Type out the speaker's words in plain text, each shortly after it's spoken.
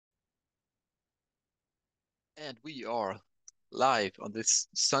And we are live on this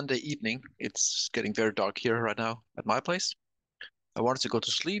Sunday evening. It's getting very dark here right now at my place. I wanted to go to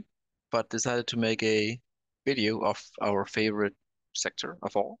sleep, but decided to make a video of our favorite sector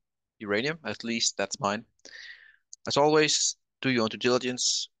of all, uranium. At least that's mine. As always, do your own due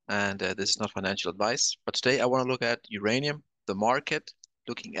diligence, and this is not financial advice. But today I want to look at uranium, the market,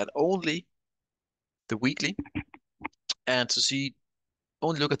 looking at only the weekly, and to see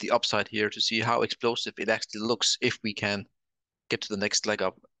only look at the upside here to see how explosive it actually looks if we can get to the next leg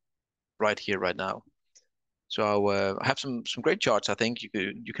up right here, right now. So I have some great charts. I think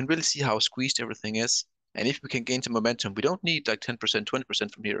you can really see how squeezed everything is. And if we can gain some momentum, we don't need like 10%,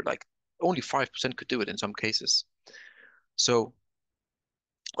 20% from here. Like only 5% could do it in some cases. So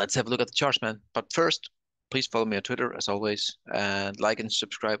let's have a look at the charts, man. But first, please follow me on Twitter as always, and like and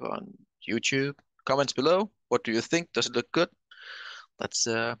subscribe on YouTube. Comments below. What do you think? Does it look good? Let's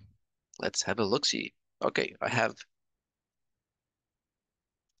uh let's have a look-see. Okay, I have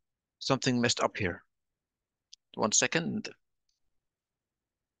something messed up here. 1 second.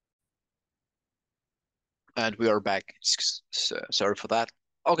 And we are back. Sorry for that.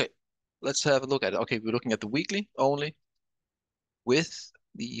 Okay, let's have a look at it. Okay, we're looking at the weekly only with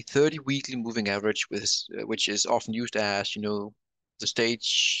the 30 weekly moving average, which is often used as, the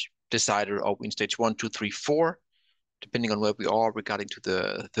stage decider of in stage 1, 2, 3, 4, depending on where we are regarding to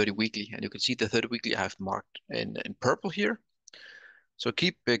the 30 weekly. And you can see the 30 weekly I have marked in purple here. So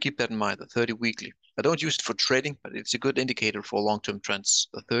keep that in mind, the 30 weekly. I don't use it for trading, but it's a good indicator for long-term trends.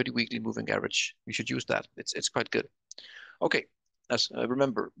 The 30 weekly moving average, you should use that. It's quite good. Okay, as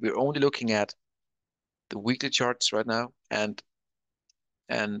remember, we're only looking at the weekly charts right now, and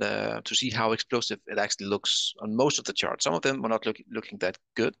to see how explosive it actually looks on most of the charts. Some of them are not looking that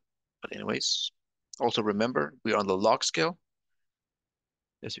good, but anyways. Also remember, we're on the log scale,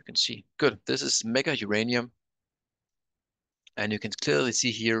 as you can see. Good. This is mega uranium, and you can clearly see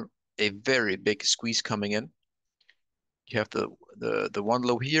here a very big squeeze coming in. You have the one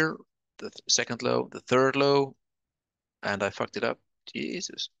low here, the second low, the third low, and I fucked it up.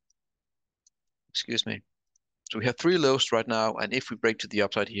 Jesus. Excuse me. So we have three lows right now, and if we break to the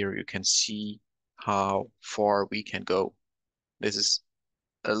upside here, you can see how far we can go. This is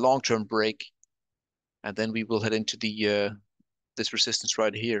a long-term break, and then we will head into the this resistance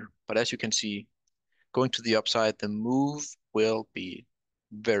right here. But as you can see, going to the upside, the move will be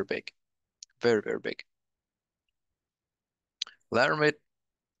very big, very, very big. Laramide,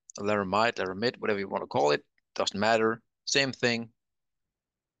 Laramide, Laramide, whatever you want to call it, doesn't matter. Same thing.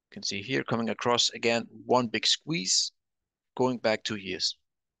 You can see here coming across again, one big squeeze, going back 2 years.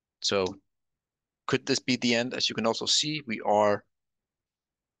 So could this be the end? As you can also see, we are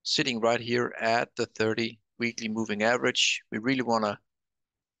sitting right here at the 30 weekly moving average. We really want to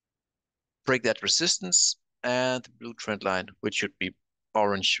break that resistance and the blue trend line, which should be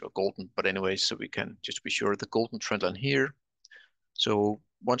orange or golden. But anyway, so we can just be sure the golden trend line here. So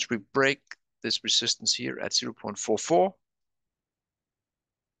once we break this resistance here at 0.44,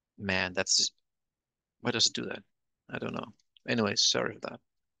 man, why does it do that? I don't know. Anyway, sorry for that.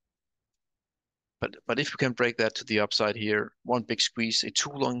 But if we can break that to the upside here, one big squeeze, a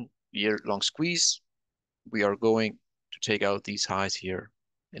 2 year long squeeze, we are going to take out these highs here,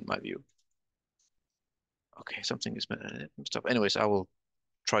 in my view. Okay, something is messed up. Anyways, I will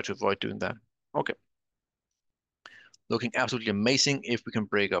try to avoid doing that. Okay. Looking absolutely amazing if we can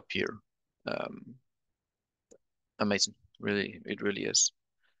break up here. Um, Amazing. Really, it really is.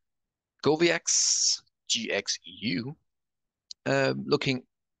 GoVX, GXU, looking,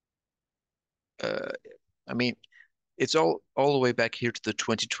 uh, I mean, it's all the way back here to the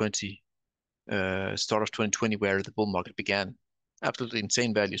 2020, start of 2020, where the bull market began. Absolutely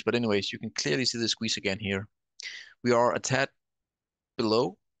insane values. But anyways, you can clearly see the squeeze again here. We are a tad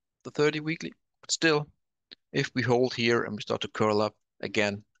below the 30 weekly, but still, if we hold here and we start to curl up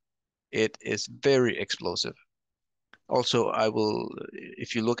again, it is very explosive. Also,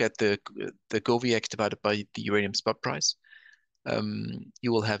 if you look at the GoVX divided by the uranium spot price,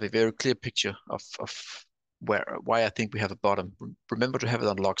 you will have a very clear picture of why I think we have a bottom. Remember to have it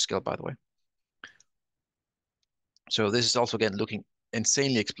on log scale, by the way. So this is also again looking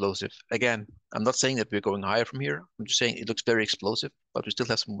insanely explosive. Again, I'm not saying that we're going higher from here. I'm just saying it looks very explosive, but we still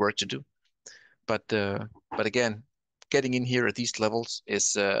have some work to do. But again, getting in here at these levels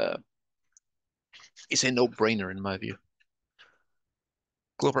is a no-brainer in my view.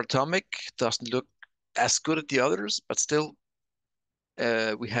 Global Atomic doesn't look as good as the others, but still,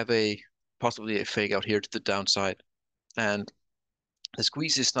 we have possibly a fake out here to the downside, and the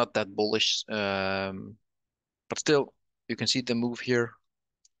squeeze is not that bullish, but still, you can see the move here.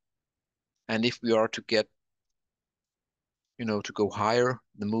 And if we are to get to go higher,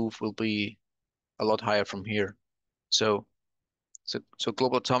 the move will be a lot higher from here. So so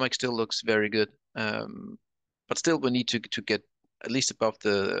global atomic still looks very good. But still we need to get at least above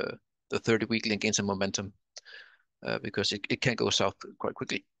the 30 weekly and gain some momentum because it can go south quite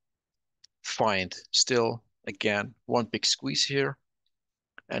quickly. Find still again one big squeeze here,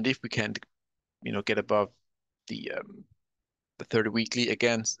 and if we can get above the 30 weekly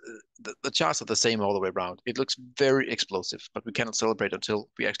again, the charts are the same all the way around. It looks very explosive, but we cannot celebrate until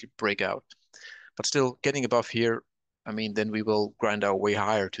we actually break out. But still getting above here, I mean, then we will grind our way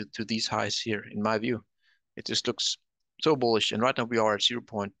higher to these highs here, in my view. It just looks so bullish. And right now we are at 0.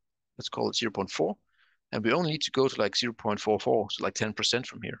 Let's call it 0.4. And we only need to go to like 0.44, so like 10%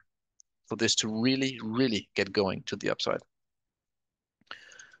 from here for this to really, really get going to the upside.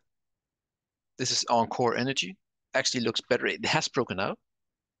 This is Encore Energy. Actually looks better. It has broken out.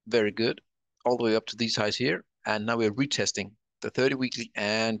 Very good. All the way up to these highs here. And now we're retesting the 30 weekly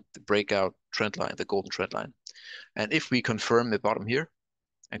and the breakout trend line, the golden trend line. And if we confirm the bottom here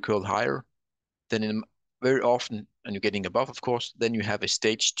and curl higher, then very often, and you're getting above, of course, then you have a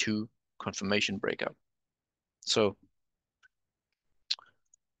stage 2 confirmation breakout. So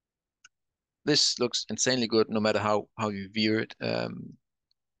this looks insanely good no matter how you view it.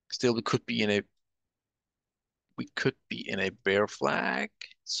 Still, we could be in a bear flag,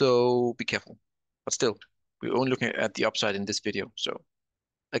 so be careful. But still, we're only looking at the upside in this video, so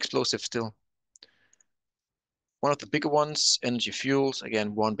explosive still. One of the bigger ones, energy fuels,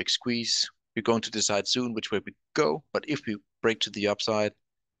 again, one big squeeze. We're going to decide soon which way we go, but if we break to the upside,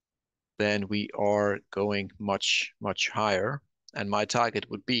 then we are going much, much higher. And my target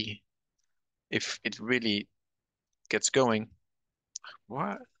would be, if it really gets going,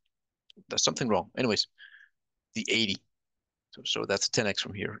 what? There's something wrong. Anyways, the 80. So that's 10x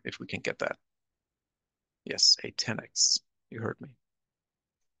from here, if we can get that. Yes, a 10x. You heard me.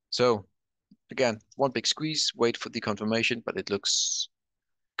 So again, one big squeeze, wait for the confirmation, but it looks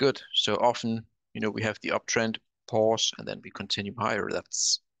good. So often, we have the uptrend, pause, and then we continue higher.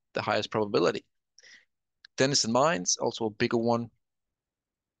 That's the highest probability. Denison Mines, also a bigger one.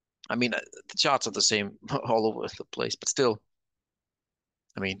 I mean, the charts are the same all over the place, but still,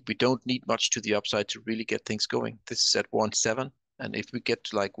 I mean, we don't need much to the upside to really get things going. This is at 1.7, and if we get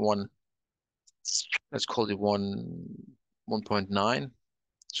to like let's call it 1.9,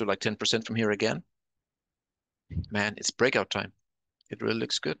 so like 10% from here again, man, it's breakout time. It really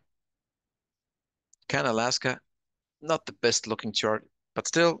looks good. Can Alaska, not the best looking chart, but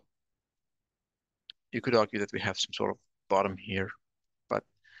still, you could argue that we have some sort of bottom here, but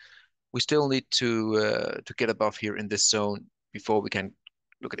we still need to get above here in this zone before we can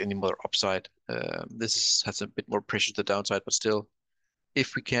look at any more upside. This has a bit more pressure to the downside, but still,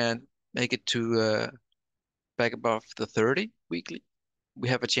 if we can make it to back above the 30 weekly, we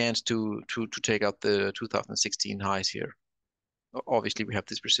have a chance to take out the 2016 highs here. Obviously, we have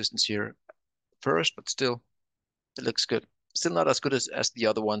this resistance here first, but still, it looks good. Still not as good as the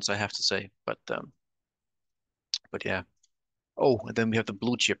other ones, I have to say, but yeah. Oh, and then we have the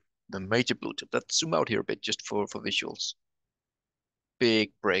blue chip, the major blue chip. Let's zoom out here a bit just for visuals.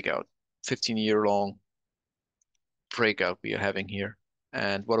 Big breakout, 15-year long breakout we are having here.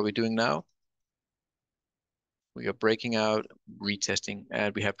 And what are we doing now? We are breaking out, retesting,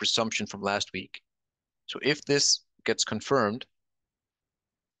 and we have resumption from last week. So if this gets confirmed,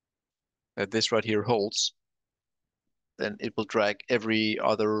 that this right here holds, then it will drag every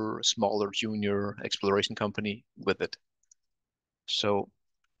other smaller junior exploration company with it. So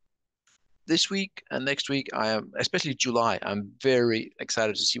this week and next week, especially July, I'm very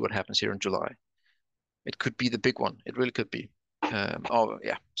excited to see what happens here in July. It could be the big one. It really could be. Oh,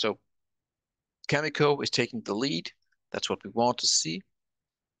 yeah. So Cameco is taking the lead. That's what we want to see.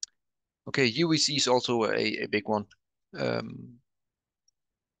 Okay, UEC is also a big one.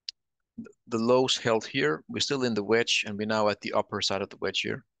 The lows held here. We're still in the wedge, and we're now at the upper side of the wedge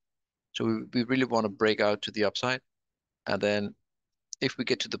here. So we really want to break out to the upside. And then if we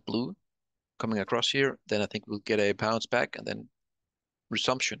get to the blue coming across here, then I think we'll get a bounce back and then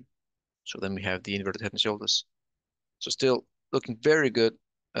resumption. So then we have the inverted head and shoulders. So still looking very good.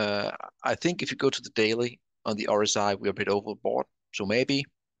 I think if you go to the daily on the RSI, we're a bit overbought. So maybe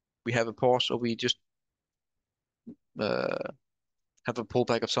we have a pause or we just uh, have a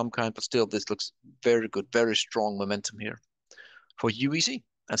pullback of some kind, but still this looks very good, very strong momentum here for UEC.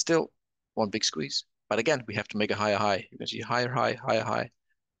 And still one big squeeze. But again, we have to make a higher high. You can see higher high, higher high,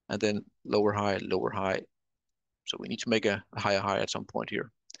 and then lower high, lower high. So we need to make a higher high at some point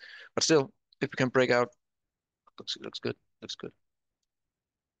here. But still, if we can break out, looks good, looks good.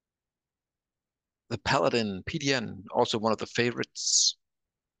 The Paladin PDN, also one of the favorites.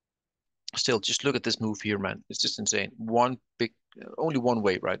 Still, just look at this move here, man. It's just insane. Only one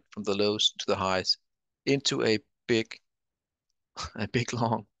way, right? From the lows to the highs into big, a big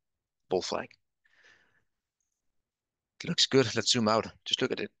long bull flag. It looks good. Let's zoom out. Just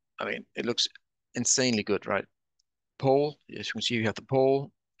look at it. I mean, it looks insanely good, right? Pole, as you can see, you have the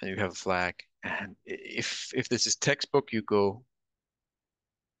pole and you have a flag. And if this is textbook, you can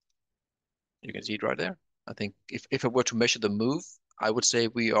see it right there. I think if I were to measure the move, I would say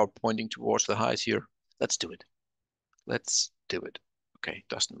we are pointing towards the highs here. Let's do it. Let's do it. Okay,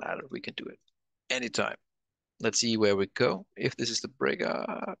 doesn't matter. We can do it anytime. Let's see where we go. If this is the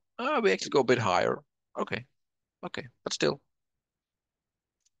breakout, we actually go a bit higher. Okay, okay, but still,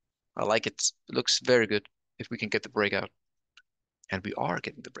 I like it. It looks very good if we can get the breakout. And we are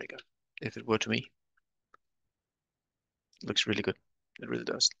getting the breakout. If it were to me, it looks really good. It really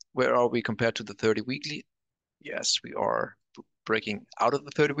does. Where are we compared to the 30 weekly? Yes, we are breaking out of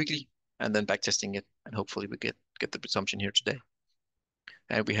the 30 weekly and then back testing it. And hopefully we get the presumption here today.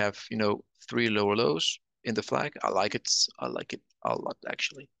 And we have, three lower lows in the flag. I like it. I like it a lot,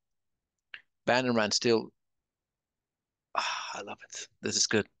 actually. Bannerman still, I love it. This is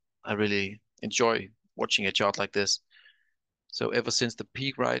good. I really enjoy watching a chart like this. So ever since the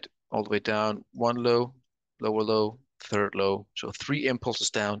peak, right, all the way down, one low, lower low, third low. So three impulses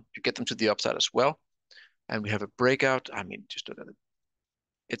down. You get them to the upside as well. And we have a breakout. I mean, just look at it.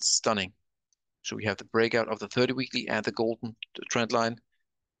 It's stunning. So we have the breakout of the 30 weekly and the golden trend line.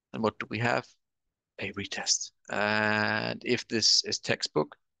 And what do we have? A retest. And if this is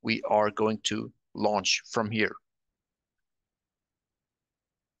textbook, we are going to launch from here.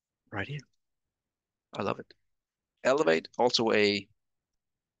 Right here. I love it. Elevate, also it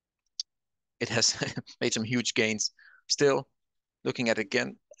has made some huge gains. Still, looking at it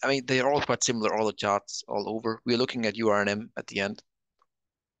again, I mean, they are all quite similar, all the charts all over. We're looking at URNM at the end.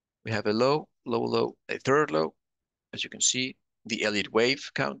 We have a low, low, low, a third low. As you can see, the Elliott wave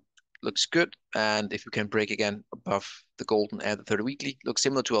count looks good. And if we can break again above the golden and the 30 weekly, looks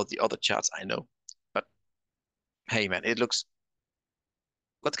similar to all the other charts, I know. But hey, man, let's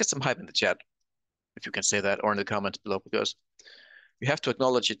get some hype in the chat, if you can say that, or in the comments below, because you have to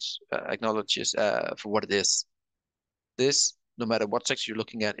acknowledge it for what it is. This, no matter what sector you're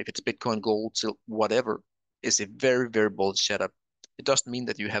looking at, if it's Bitcoin, gold, silk, whatever, is a very, very bold setup. It doesn't mean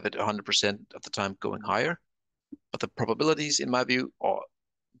that you have it 100% of the time going higher, but the probabilities, in my view, are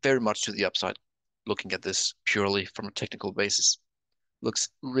very much to the upside. Looking at this purely from a technical basis, looks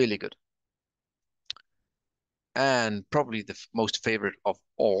really good. And probably the most favorite of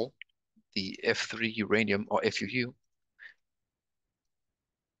all, the F3 uranium or FUU.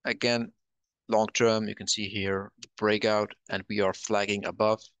 Again, long term, you can see here the breakout, and we are flagging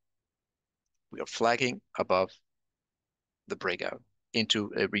above. We are flagging above the breakout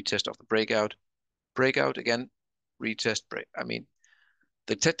into a retest of the breakout. Breakout again, retest break. I mean,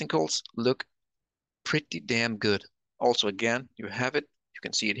 the technicals look pretty damn good. Also, again, you have it. You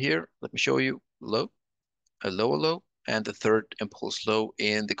can see it here. Let me show you. Low, a lower low, and the third impulse low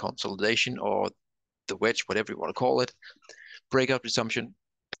in the consolidation or the wedge, whatever you want to call it. Breakout resumption.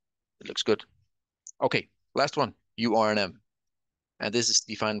 It looks good. Okay, last one, URNM. And this is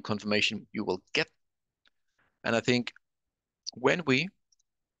the final confirmation you will get. And I think when we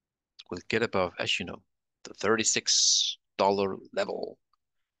will get above, as you know, the $36 level,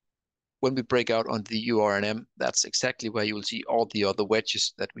 when we break out on the URNM, that's exactly where you will see all the other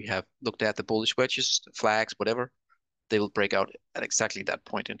wedges that we have looked at, the bullish wedges, the flags, whatever. They will break out at exactly that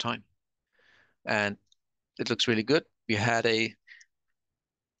point in time. And it looks really good. We can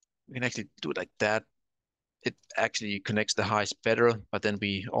actually do it like that. It actually connects the highs better, but then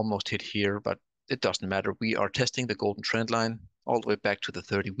we almost hit here, but it doesn't matter. We are testing the golden trend line all the way back to the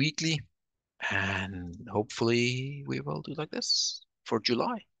 30 weekly. And hopefully we will do like this for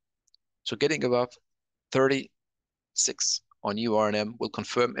July. So getting above 36 on URNM will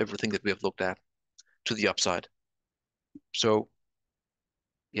confirm everything that we have looked at to the upside. So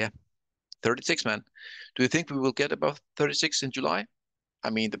yeah, 36, man. Do you think we will get above 36 in July?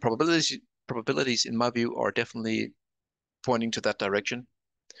 I mean, the probabilities in my view are definitely pointing to that direction.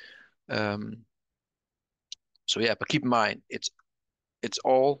 Um, so yeah, but keep in mind, it's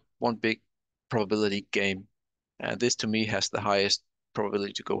all one big probability game. And this to me has the highest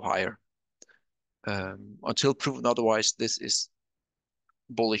probability to go higher. Until proven otherwise, this is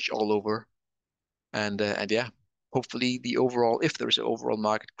bullish all over. And yeah, hopefully the overall, if there is an overall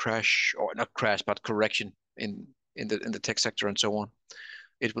market crash or not crash, but correction in the tech sector and so on,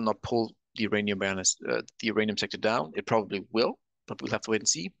 it will not pull the uranium sector down. It probably will, but we'll have to wait and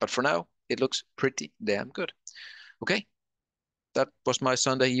see. But for now, it looks pretty damn good. Okay, that was my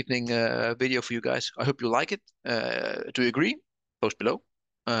Sunday evening video for you guys. I hope you like it. Do you agree? Post below.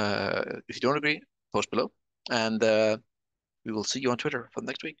 If you don't agree, post below. And we will see you on Twitter for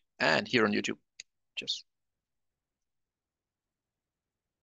next week and here on YouTube. Cheers.